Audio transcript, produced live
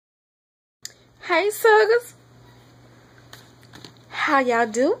Hey suckers, how y'all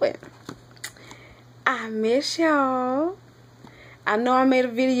doing? I miss y'all. I know I made a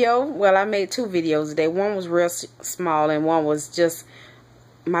video. Well, I made two videos today. One was real small and one was just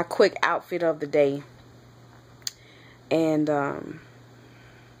my quick outfit of the day. And I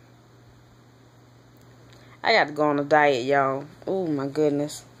got to go on a diet, y'all. Oh my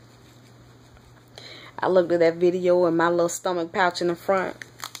goodness. I looked at that video and my little stomach pouch in the front.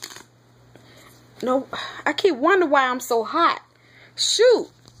 No, I keep wondering why I'm so hot. Shoot.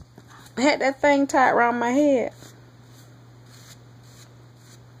 I had that thing tied around my head.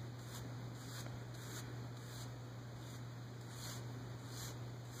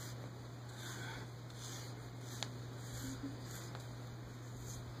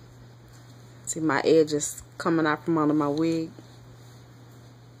 See my edges coming out from under my wig.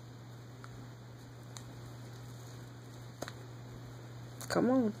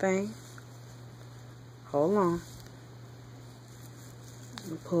 Come on, thing. Hold on.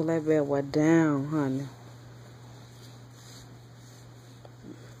 Pull that bad boy down, honey.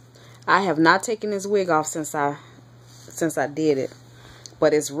 I have not taken this wig off since I did it,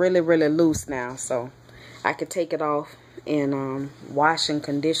 but it's really loose now, so I could take it off and wash and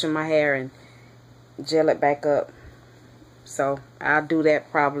condition my hair and gel it back up. So I'll do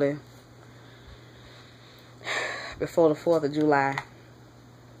that probably before the 4th of July.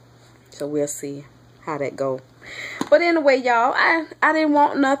 So we'll see how that go. But anyway, y'all, I didn't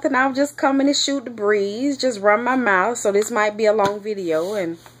want nothing. I was just coming to shoot the breeze, just run my mouth. So this might be a long video,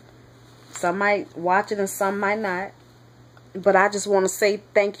 and some might watch it and some might not. But I just want to say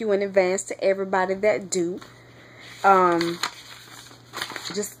thank you in advance to everybody that do.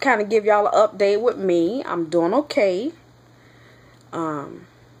 Just kind of give y'all an update with me. I'm doing okay.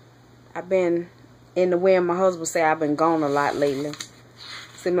 I've been in the way, my husband say I've been gone a lot lately.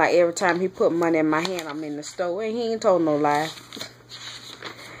 Seems like every time he put money in my hand, I'm in the store. And he ain't told no lie.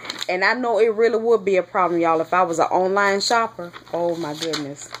 And I know it really would be a problem, y'all, if I was an online shopper. Oh, my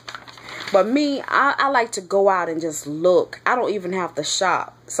goodness. But me, I like to go out and just look. I don't even have to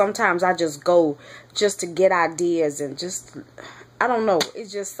shop. Sometimes I just go just to get ideas and just, I don't know.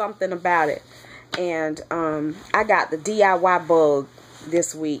 It's just something about it. And I got the DIY bug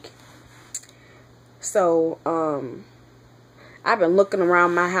this week. So, I've been looking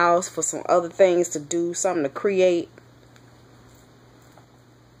around my house for some other things to do, something to create.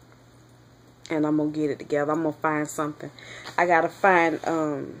 And I'm going to get it together. I'm going to find something. I got to find,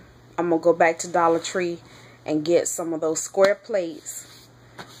 I'm going to go back to Dollar Tree and get some of those square plates.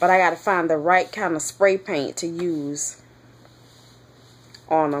 But I got to find the right kind of spray paint to use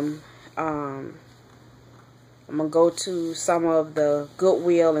on them. I'm going to go to some of the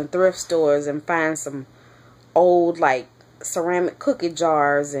Goodwill and thrift stores and find some old, like, ceramic cookie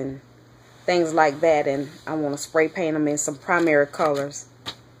jars and things like that, and I want to spray paint them in some primary colors.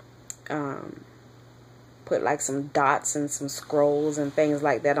 Put like some dots and some scrolls and things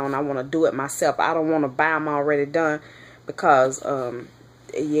like that on. I want to do it myself. I don't want to buy them already done because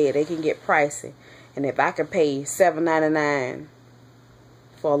yeah, they can get pricey. And if I can pay $7.99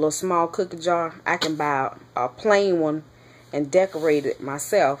 for a little small cookie jar, I can buy a plain one and decorate it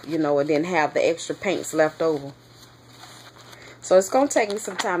myself, you know, and then have the extra paints left over. So it's going to take me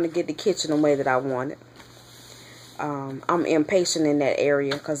some time to get the kitchen the way that I want it. I'm impatient in that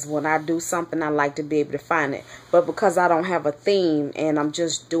area because when I do something, I like to be able to find it. But because I don't have a theme and I'm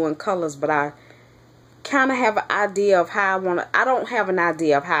just doing colors, but I kind of have an idea of how I want it. I don't have an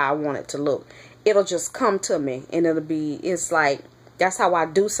idea of how I want it to look. It'll just come to me and it'll be, it's like, that's how I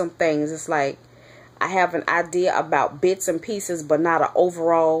do some things. It's like I have an idea about bits and pieces, but not an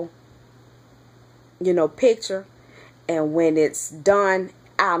overall, you know, picture. And when it's done,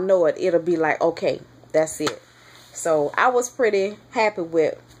 I'll know it. It'll be like, okay, that's it. So I was pretty happy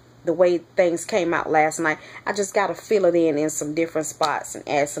with the way things came out last night. I just got to fill it in some different spots and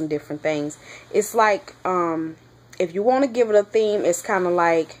add some different things. It's like, if you want to give it a theme, it's kind of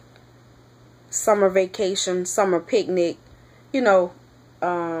like summer vacation, summer picnic, you know,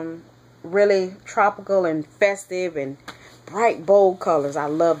 really tropical and festive and bright, bold colors. I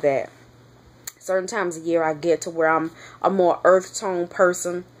love that. Certain times of year I get to where I'm a more earth tone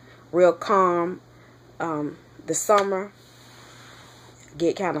person, real calm. The summer,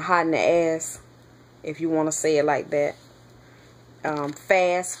 get kind of hot in the ass, if you want to say it like that.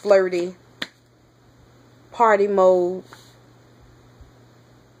 Fast, flirty, party mode.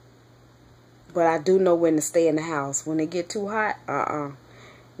 But I do know when to stay in the house. When it get too hot,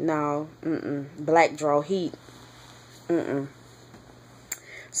 no, black draw heat,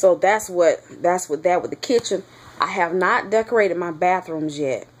 So that's with the kitchen. I have not decorated my bathrooms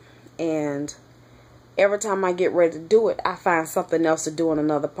yet, and every time I get ready to do it, I find something else to do in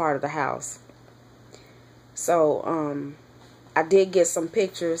another part of the house. So, I did get some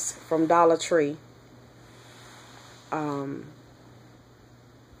pictures from Dollar Tree.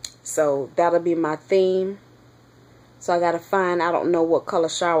 So that'll be my theme. So I gotta find, I don't know what color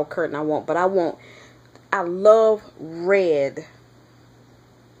shower curtain I want, but I love red.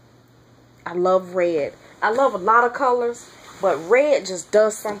 I love red. I love a lot of colors, but red just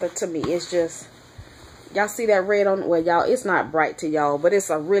does something to me. It's just, y'all see that red on, well, y'all, it's not bright to y'all, but it's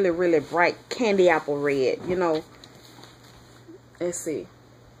a really, really bright candy apple red, you know. Let's see.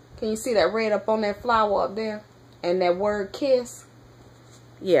 Can you see that red up on that flower up there? And that word kiss?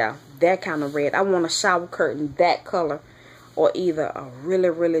 Yeah, that kind of red. I want a shower curtain that color, or either a really,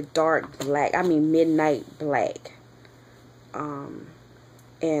 really dark black. I mean midnight black.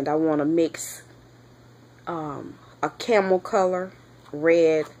 And I want to mix a camel color,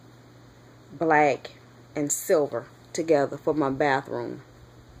 red, black, and silver together for my bathroom.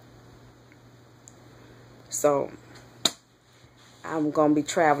 So I'm gonna be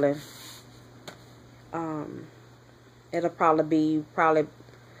traveling. It'll probably be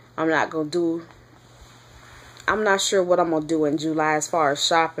I'm not sure what I'm gonna do in July as far as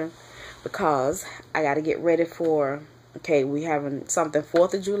shopping, because I gotta get ready for, okay, we having something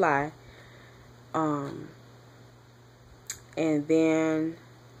 4th of July. And then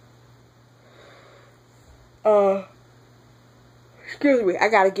excuse me, I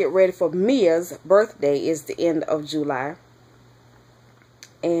gotta get ready for Mia's birthday is the end of July.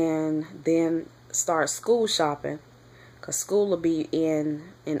 And then start school shopping, because school will be in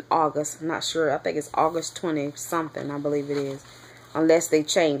August. I'm not sure. I think it's August 20 something, I believe it is, unless they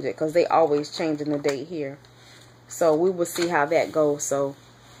change it, because they always changing the date here. So we will see how that goes. So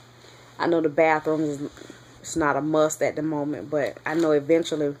I know the bathrooms, it's not a must at the moment, but I know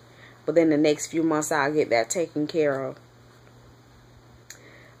eventually within the next few months I'll get that taken care of.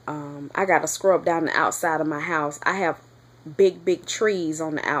 I got to scrub down the outside of my house. I have big trees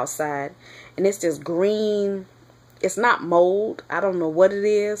on the outside, and it's just green. It's not mold, I don't know what it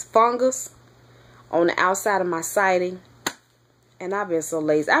is, fungus on the outside of my siding. And I've been so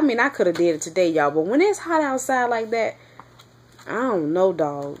lazy. I mean, I could have did it today, y'all, but when it's hot outside like that, I don't know,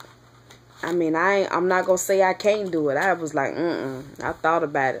 dog. I mean, I'm not gonna say I can't do it. I was like, I thought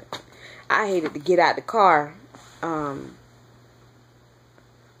about it. I hated to get out the car,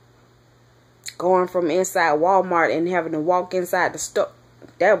 going from inside Walmart and having to walk inside the store.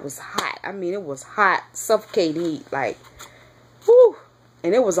 That was hot. I mean, it was hot, suffocating heat, like, whew.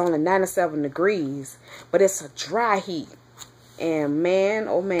 And it was only 97 degrees, but it's a dry heat. And man,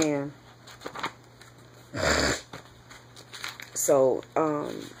 oh man. So,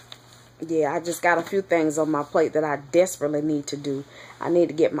 yeah, I just got a few things on my plate that I desperately need to do. I need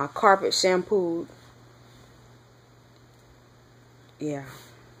to get my carpet shampooed. Yeah.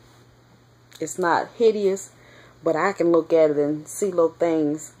 It's not hideous, but I can look at it and see little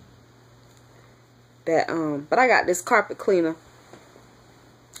things that, but I got this carpet cleaner.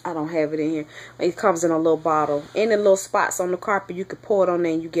 I don't have it in here. It comes in a little bottle. Any little spots on the carpet, you can pour it on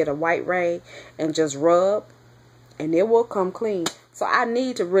there and you get a white rag and just rub, and it will come clean. So I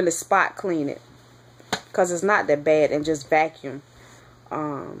need to really spot clean it, because it's not that bad, and just vacuum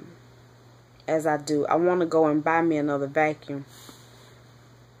as I do. I want to go and buy me another vacuum,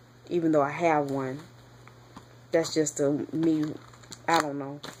 even though I have one. That's just me. I don't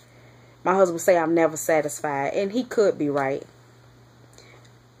know. My husband say I'm never satisfied, and he could be right.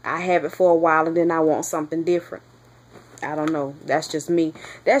 I have it for a while and then I want something different. I don't know. That's just me.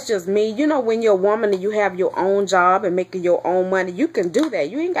 That's just me. You know, when you're a woman and you have your own job and making your own money, you can do that.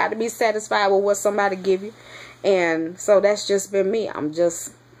 You ain't got to be satisfied with what somebody give you. And so that's just been me. I'm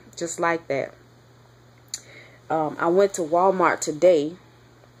just like that. I went to Walmart today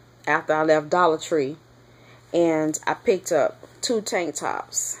after I left Dollar Tree, and I picked up 2 tank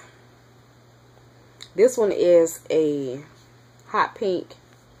tops. This one is a hot pink.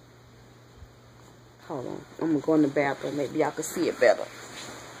 Hold on. I'm going to go in the bathroom. Maybe y'all can see it better.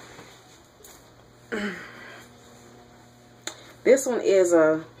 This one is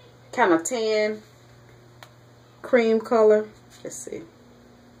a kind of tan cream color. Let's see.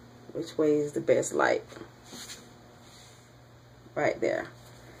 Which way is the best light? Right there.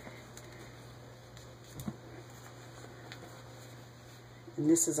 And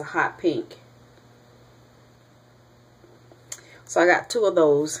this is a hot pink. So I got 2 of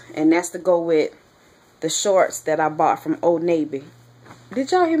those, and that's to go with the shorts that I bought from Old Navy.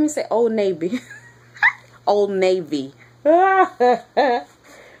 Did y'all hear me say Old Navy? Old Navy.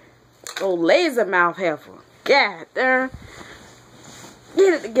 Old lazy mouth heifer. God darn.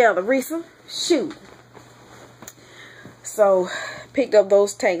 Get it together, Risa. Shoot. So, picked up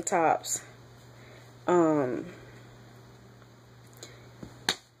those tank tops. I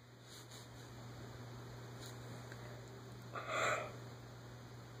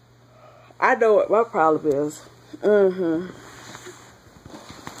know what my problem is.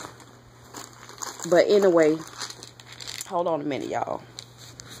 But anyway, hold on a minute, y'all.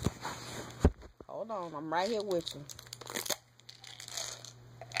 Hold on, I'm right here with you.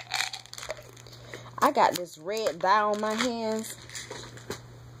 I got this red dye on my hands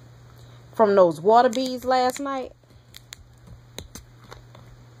from those water beads last night.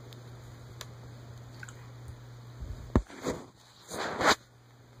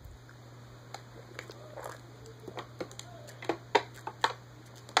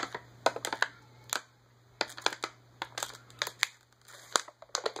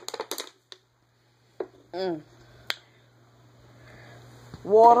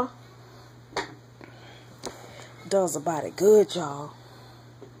 Water does a body good, y'all.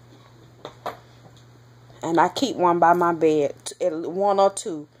 And I keep one by my bed, one or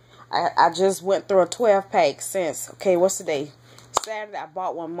two. I just went through a 12 pack since, okay, what's the day? Saturday. I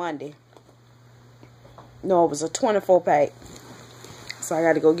bought one Monday. No, it was a 24 pack. So I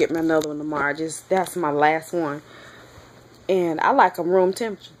got to go get me another one tomorrow. That's my last one. And I like them room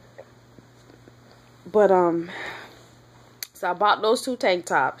temperature. But so I bought those two tank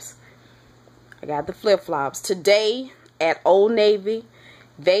tops. I got the flip-flops. Today at Old Navy,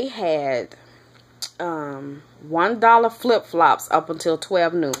 they had $1 flip-flops up until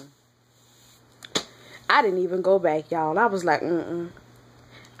 12 noon. I didn't even go back, y'all. I was like,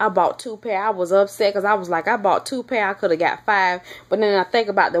 I bought 2 pair. I was upset because I was like, I bought 2 pair. I could have got 5. But then I think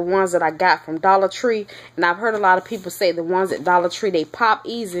about the ones that I got from Dollar Tree. And I've heard a lot of people say the ones at Dollar Tree, they pop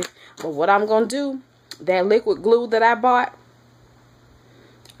easy. But what I'm going to do, that liquid glue that I bought,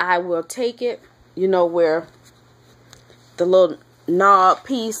 I will take it, you know, where the little knob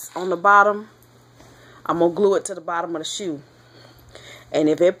piece on the bottom, I'm going to glue it to the bottom of the shoe. And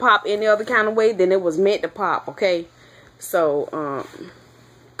if it pop any other kind of way, then it was meant to pop, okay? So,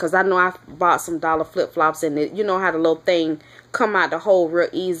 because I know I bought some dollar flip-flops and it, you know how the little thing come out the hole real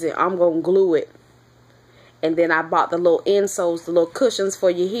easy. I'm going to glue it. And then I bought the little insoles, the little cushions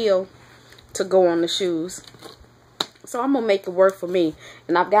for your heel to go on the shoes. So I'm going to make it work for me.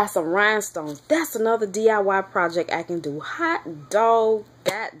 And I've got some rhinestones. That's another DIY project I can do. Hot dog,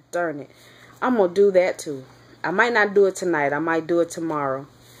 god darn it. I'm going to do that too. I might not do it tonight. I might do it tomorrow.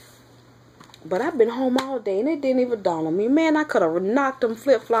 But I've been home all day and it didn't even dawn on me. Man, I could have knocked them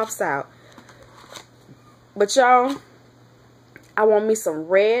flip-flops out. But y'all, I want me some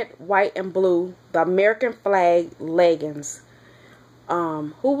red, white, and blue, the American flag leggings.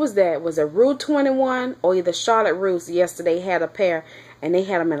 Who was that? Was it Rue 21 or either Charlotte Russe yesterday had a pair and they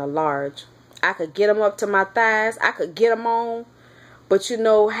had them in a large. I could get them up to my thighs. I could get them on. But you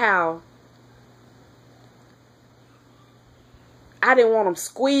know how I didn't want them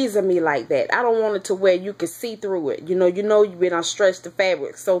squeezing me like that. I don't want it to where you can see through it. You know you've been on stretch the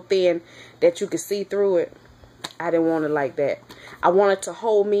fabric so thin that you can see through it. I didn't want it like that. I want it to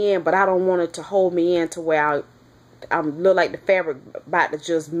hold me in, but I don't want it to hold me in to where I look like the fabric about to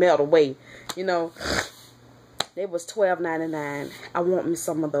just melt away. You know, it was $12.99. I want me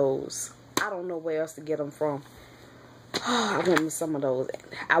some of those. I don't know where else to get them from. I want me some of those.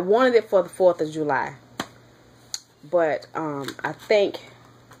 I wanted it for the 4th of July. But I think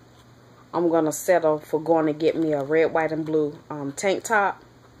I'm going to settle for going to get me a red, white, and blue tank top.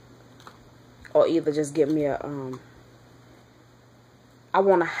 Or either just get me a, I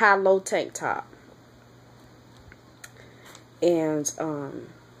want a high-low tank top. And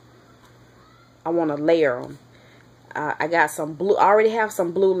I want to layer them. I got some blue, I already have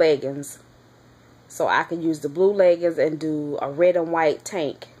some blue leggings. So I can use the blue leggings and do a red and white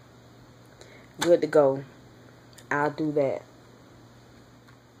tank. Good to go. I'll do that.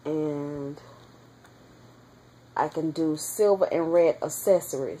 And I can do silver and red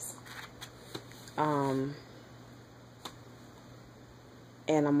accessories. And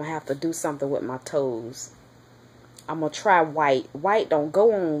I'm going to have to do something with my toes. I'm going to try white. White don't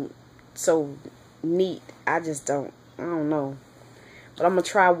go on so neat. I don't know. But I'm going to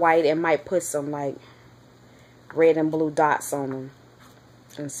try white and might put some like red and blue dots on them.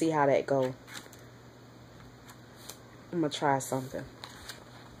 And see how that go. I'm going to try something.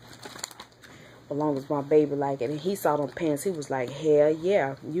 As long as my baby like it. And he saw them pants. He was like, hell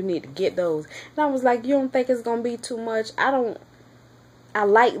yeah. You need to get those. And I was like, you don't think it's going to be too much? I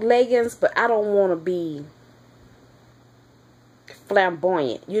like leggings, but I don't want to be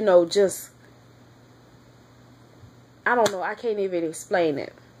flamboyant. You know, just, I don't know. I can't even explain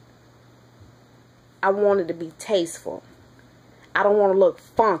it. I want it to be tasteful. I don't want to look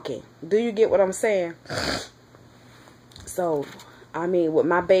funky. Do you get what I'm saying? So, I mean, with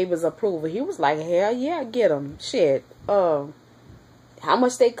my baby's approval, he was like, hell yeah, get them. Shit. How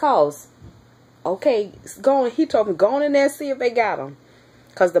much they cost? Okay, go on. He told me, go on in there and see if they got them.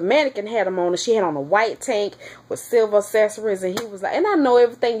 Because the mannequin had them on, and she had on a white tank with silver accessories. And he was like, and I know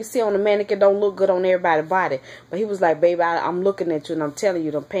everything you see on the mannequin don't look good on everybody's body. But he was like, baby, I'm looking at you, and I'm telling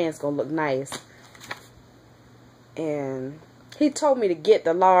you, them pants going to look nice. And he told me to get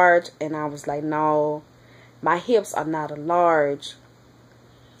the large, and I was like, no, my hips are not a large.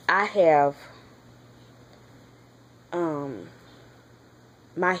 I have,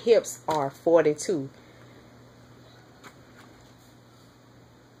 my hips are 42.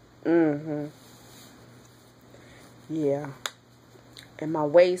 Yeah. And my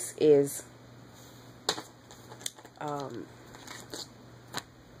waist is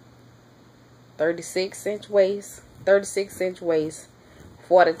 36-inch waist, 36-inch waist,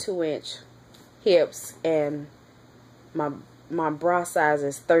 42-inch hips, and my bra size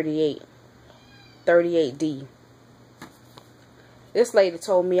is 38D. This lady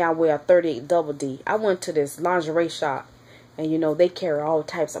told me I wear a 38 double D. I went to this lingerie shop, and you know, they carry all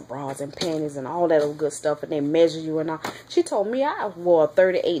types of bras and panties and all that old good stuff, and they measure you and all. She told me I wore a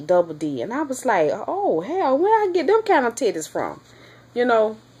 38 double D, and I was like, oh hell, where I get them kind of titties from? You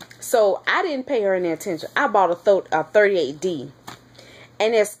know, so I didn't pay her any attention. I bought a 38D,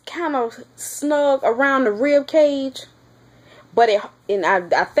 and it's kind of snug around the rib cage, but I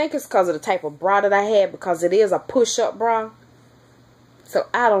think it's because of the type of bra that I had, because it is a push-up bra. So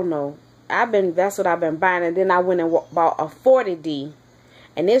I don't know. That's what I've been buying. And then I went and bought a 40D.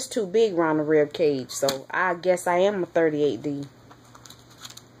 And it's too big around the rib cage. So I guess I am a 38D.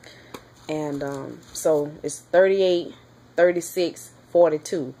 And so it's 38, 36,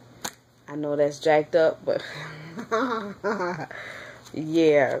 42. I know that's jacked up, but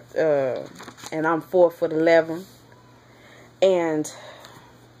yeah. And I'm 4'11". And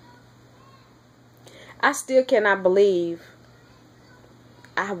I still cannot believe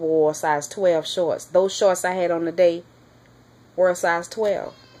I wore a size 12 shorts. Those shorts I had on the day were a size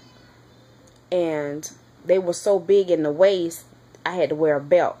 12. And they were so big in the waist, I had to wear a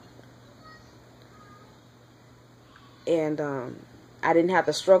belt. And I didn't have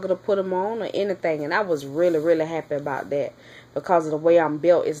to struggle to put them on or anything. And I was really, really happy about that. Because of the way I'm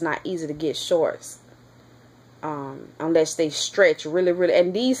built, it's not easy to get shorts. Unless they stretch really, really.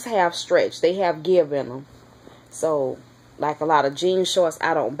 And these have stretch. They have give in them. So, like a lot of jean shorts,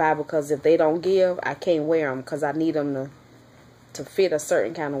 I don't buy, because if they don't give, I can't wear them, because I need them to fit a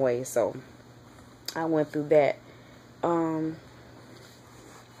certain kind of way. So I went through that.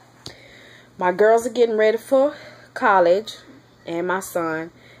 My girls are getting ready for college, and my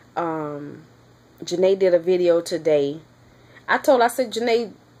son. Janae did a video today. I said,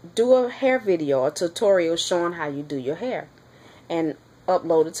 Janae, do a hair video, a tutorial showing how you do your hair, and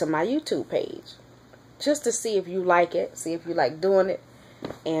upload it to my YouTube page. Just to see if you like it, see if you like doing it.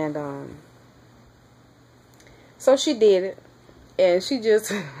 And so she did it, and she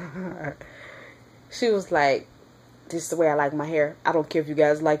just she was like, this is the way I like my hair. I don't care if you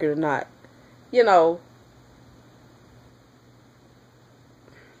guys like it or not. You know,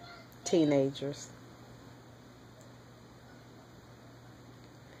 teenagers.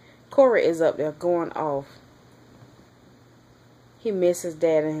 Corey is up there going off. He misses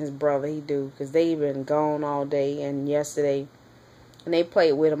dad and his brother. He do, because they been gone all day and yesterday. And they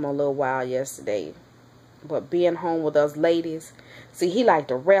played with him a little while yesterday. But being home with us ladies. See, he like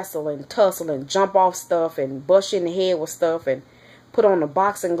to wrestle and tussle and jump off stuff and bush in the head with stuff and put on the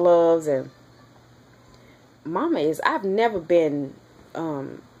boxing gloves. And I've never been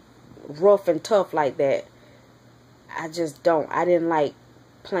rough and tough like that. I just don't. I didn't like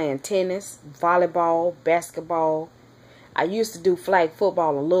playing tennis, volleyball, basketball. I used to do flag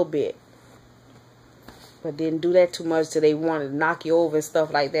football a little bit, but didn't do that too much till they wanted to knock you over and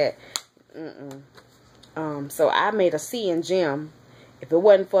stuff like that. So I made a C in gym. If it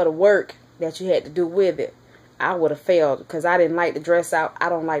wasn't for the work that you had to do with it, I would have failed, because I didn't like to dress out. I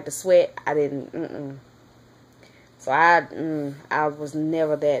don't like to sweat. I didn't. So I was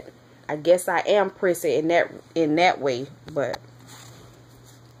never that. I guess I am prissy in that way, but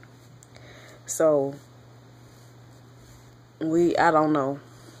so. I don't know.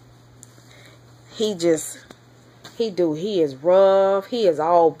 He is rough. He is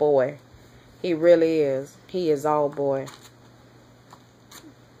all boy. He really is. He is all boy.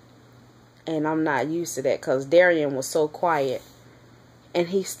 And I'm not used to that, because Darian was so quiet. And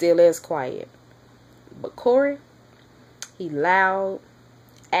he still is quiet. But Corey, he loud,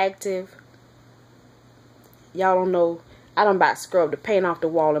 active. Y'all don't know. I done about scrubbed the paint off the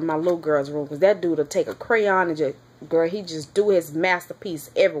wall in my little girl's room. Because that dude will take a crayon and just, girl, he just do his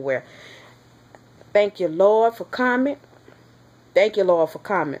masterpiece everywhere. Thank you, Lord, for comment. Thank you, Lord, for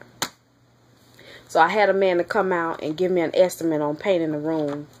comment. So I had a man to come out and give me an estimate on painting the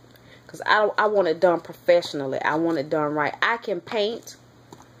room. Because I want it done professionally. I want it done right. I can paint,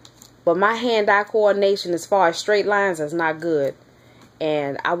 but my hand-eye coordination as far as straight lines is not good.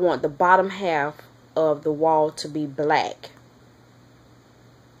 And I want the bottom half of the wall to be black.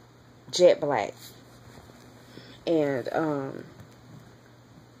 Jet black. And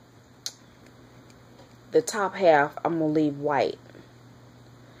the top half I'm going to leave white.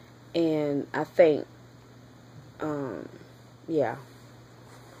 And I think, yeah.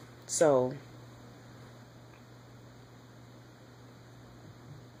 So,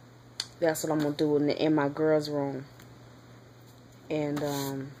 that's what I'm going to do in my girl's room. And,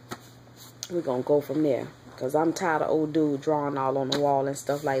 we're going to go from there. Because I'm tired of old dude drawing all on the wall and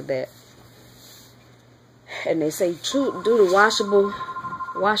stuff like that. And they say, do the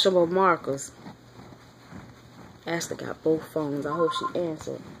washable markers. Ashley got both phones. I hope she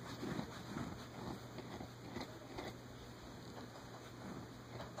answered.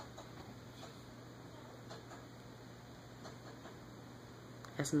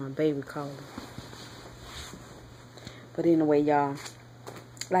 That's my baby calling. But anyway, y'all,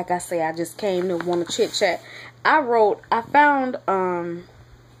 like I say, I just came to want to chit chat. I found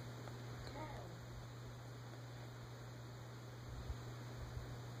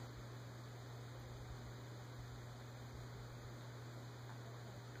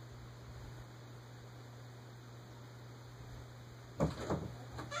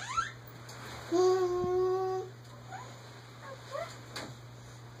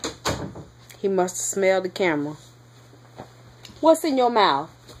he must have smelled the camera. What's in your mouth?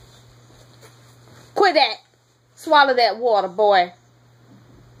 Quit that. Swallow that water, boy.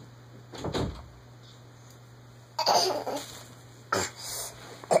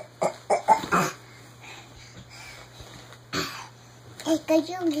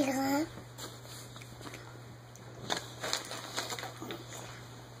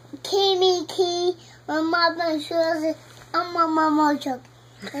 Key, my mother says, I'm my mama joke.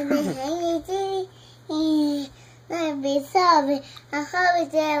 And then I be sorry. I hope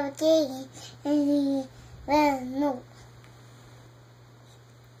it's everything. And well, no.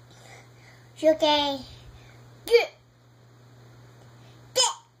 Okay.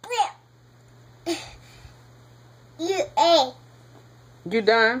 You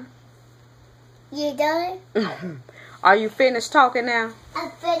done? You done? Are you finished talking now? I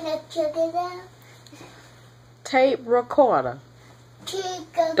finished talking now. Tape recorder.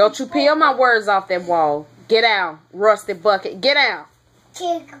 Don't you peel my words off that wall. Get out, rusty bucket. Get out.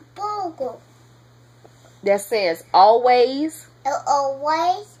 That says always.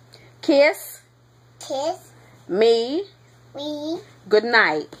 Always. Kiss. Kiss. Me. Me. Good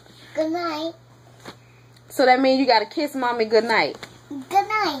night. Good night. So that means you gotta kiss mommy good night. Good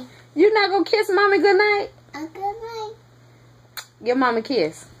night. You not gonna kiss mommy good night? Good night. Give mommy a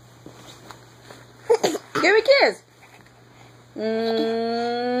kiss. Give me a kiss.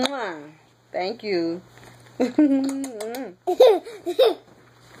 Mwah. Thank you.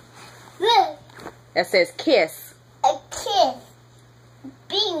 That says kiss. A kiss.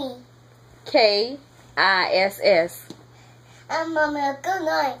 Beanie. K-I-S-S. Mama, good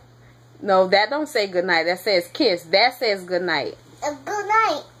night. No, that don't say good night. That says kiss. That says good night. Good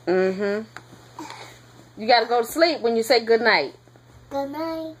night. Mm-hmm. You gotta go to sleep when you say good night. Good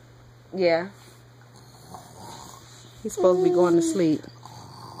night. Yeah. He's supposed to be going to sleep.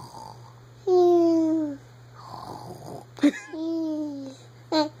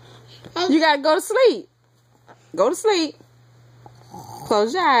 You gotta go to sleep. Go to sleep.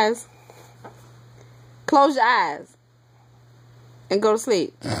 Close your eyes. Close your eyes. And go to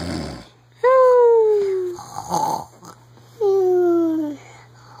sleep.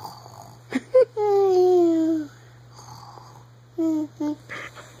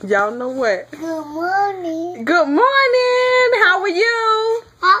 Y'all know what? Good morning. Good morning. How are you?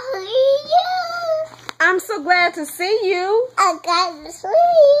 How are you? I'm so glad to see you. I got to see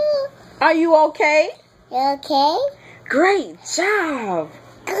you. Are you okay? You okay? Great job.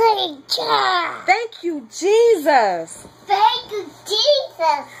 Great job. Thank you, Jesus. Thank you,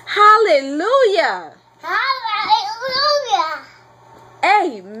 Jesus. Hallelujah. Hallelujah.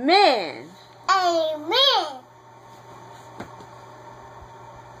 Amen. Amen.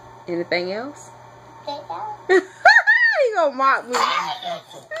 Anything else? Okay. You gonna mock me.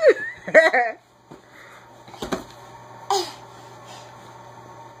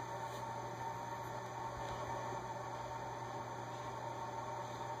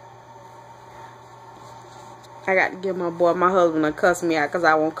 I got to give my husband to cuss me out because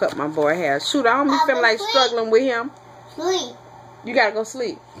I won't cut my boy hair. Shoot, I don't be feeling like struggling with him. Sleep. You got to go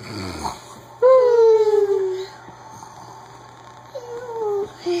sleep.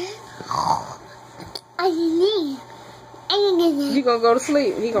 You gonna go to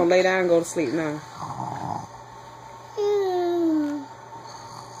sleep? He gonna lay down and go to sleep now. You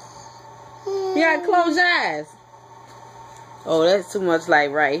gotta close your eyes. Oh, that's too much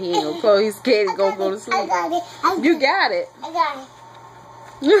light, right? He ain't gonna close. He's scared he's gonna go to sleep. I got it. You got it. I got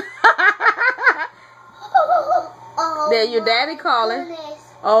it. There, your daddy calling.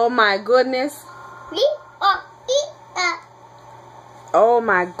 Goodness. Oh my goodness. Oh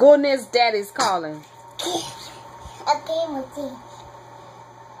my goodness, daddy's calling.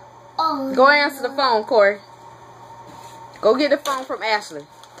 Go answer the phone, Corey. Go get the phone from Ashley.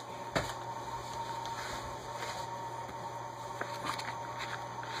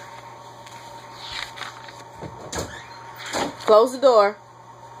 Close the door.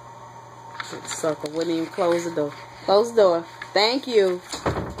 Sucker wouldn't even close the door. Close the door. Thank you.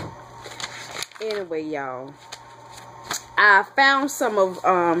 Anyway, y'all, I found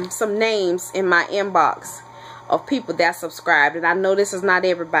some names in my inbox of people that subscribed, and I know this is not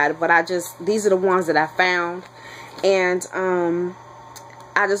everybody, but these are the ones that I found, and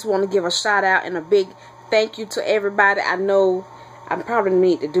I just want to give a shout out and a big thank you to everybody. I know I probably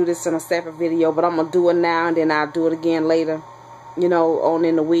need to do this in a separate video, but I'm gonna do it now, and then I'll do it again later, you know, on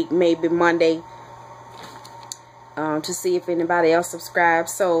in the week, maybe Monday, to see if anybody else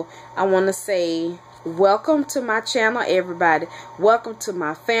subscribes. So I want to say welcome to my channel, everybody. Welcome to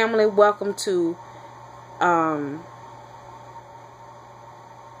my family. Welcome to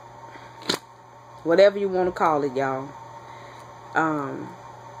whatever you want to call it, y'all.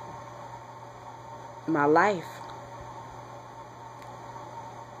 My life.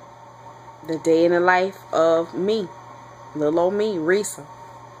 The day in the life of me. Little old me, Risa.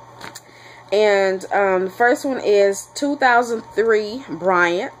 And the first one is 2003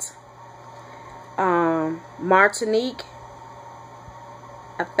 Bryant. Martinique.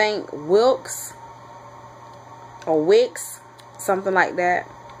 I think Wilkes. Or Wicks. Something like that.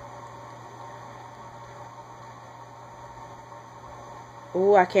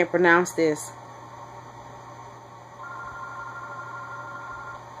 Ooh, I can't pronounce this.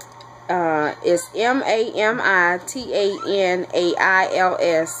 It's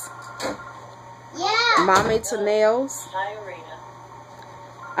MAMITANAILS. Yeah. Mommy to Nails.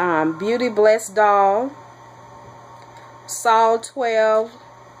 Beauty Blessed Doll. Saul 12.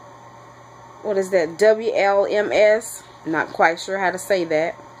 What is that? WLMS. Not quite sure how to say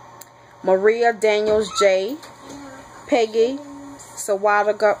that. Maria Daniels J. Peggy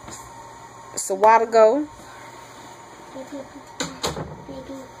Sawadago.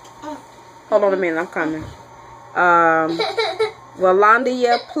 Hold on a minute, I'm coming.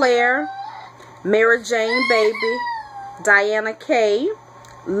 Walandia Player, Mary Jane Baby, Diana K,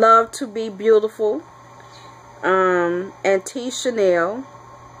 Love to Be Beautiful, and T Chanel.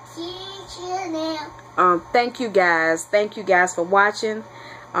 Thank you guys. Thank you guys for watching.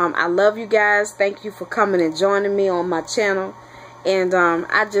 I love you guys. Thank you for coming and joining me on my channel. And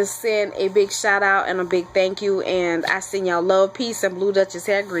I just send a big shout out and a big thank you. And I send y'all love, peace, and Blue Duchess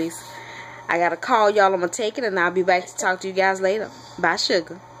hair grease. I got to call y'all. I'm going to take it, and I'll be back to talk to you guys later. Bye,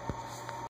 sugar.